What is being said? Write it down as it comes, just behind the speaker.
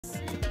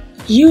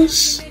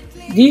Use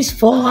these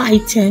 4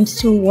 items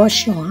to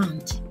wash your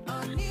hand.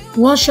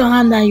 Wash your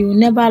hand and you will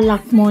never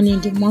lack money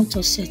in the month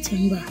of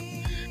September.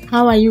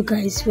 How are you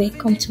guys?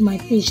 Welcome to my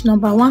page.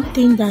 Number 1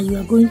 thing that you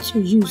are going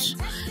to use,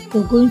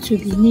 you're going to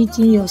be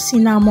needing your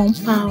cinnamon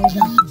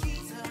powder.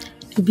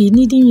 You'll be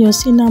needing your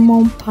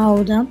cinnamon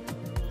powder.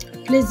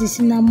 Place the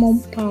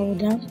cinnamon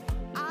powder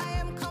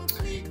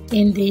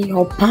in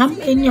your palm,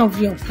 any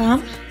of your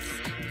palm.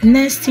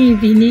 Next thing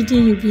you'll be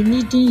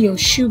needing your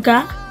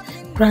sugar,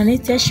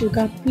 granulated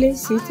sugar.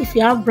 Place it. If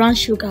you have brown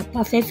sugar,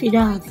 perfect. If you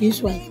don't have,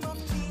 use white.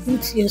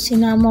 Put your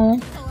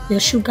cinnamon, your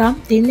sugar.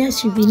 The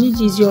next you'll be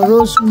needing is your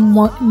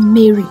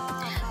rosemary.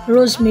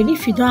 Rosemary.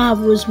 If you don't have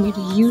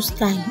rosemary, use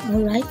thyme.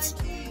 Alright.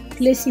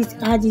 Place it,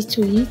 add it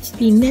to it.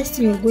 The next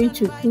thing you're going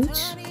to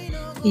put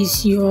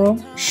is your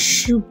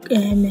sugar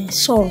and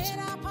salt.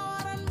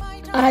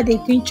 Add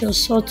a pinch of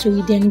salt to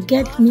it. Then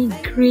get me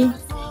grain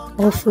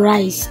of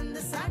rice,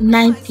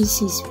 9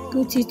 pieces.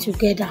 Put it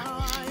together.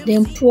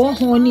 Then pour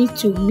honey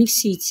to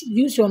mix it.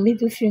 Use your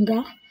middle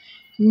finger.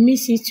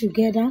 Mix it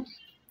together.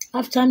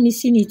 After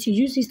mixing it,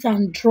 use it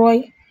and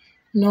draw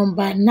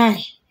number 9.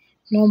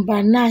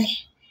 Number 9.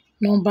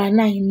 Number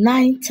 9.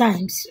 9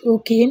 times.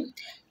 Okay.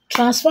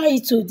 Transfer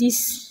it to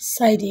this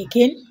side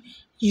again.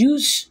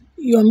 Use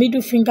your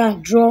middle finger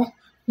and draw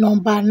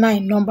number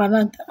 9. Number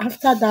 9.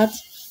 After that,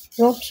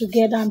 rub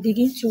together and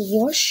begin to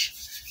wash.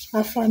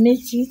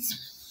 Affirmate it.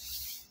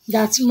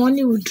 That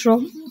money will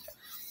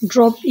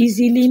drop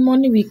easily.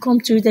 Money will come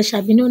to you. There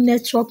shall be no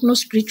network, no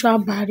spiritual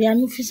barrier,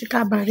 no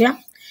physical barrier.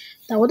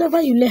 That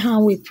whatever you lay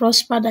hand will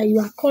prosper. That you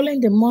are calling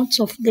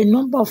the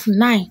number of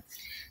 9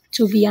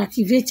 to be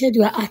activated.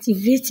 You are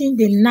activating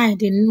the 9,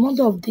 the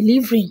number of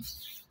delivering.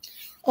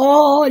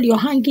 All your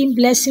hanging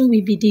blessing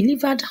will be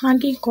delivered.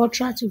 Hanging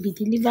contract will be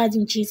delivered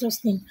in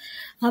Jesus' name.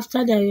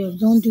 After that, you are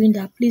done doing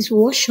that, please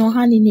wash your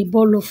hand in a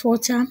bowl of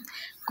water.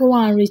 Go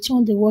and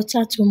return the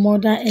water to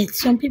Mother Earth.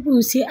 Some people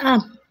will say,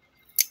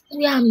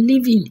 where I'm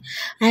living,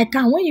 I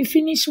can. When you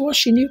finish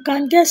washing, you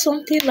can get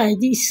something like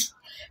this.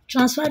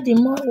 Transfer the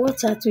more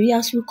water to you.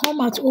 As you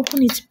come out,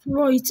 open it,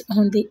 pour it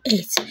on the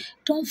earth.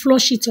 Don't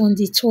flush it on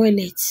the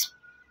toilet.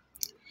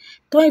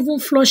 Don't even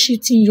flush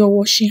it in your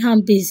washing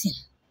hand basin.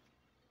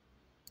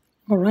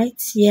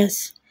 Alright,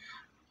 yes.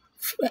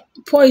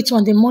 Pour it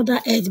on the Mother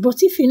Earth.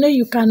 But if you know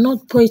you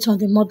cannot pour it on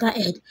the Mother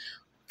Earth,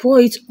 pour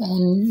it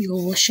on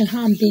your washing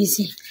hand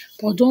basin.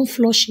 But don't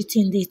flush it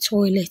in the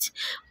toilet.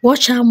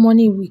 Watch how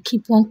money will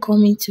keep on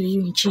coming to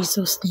you in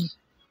Jesus' name.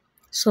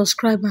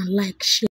 Subscribe and like, share.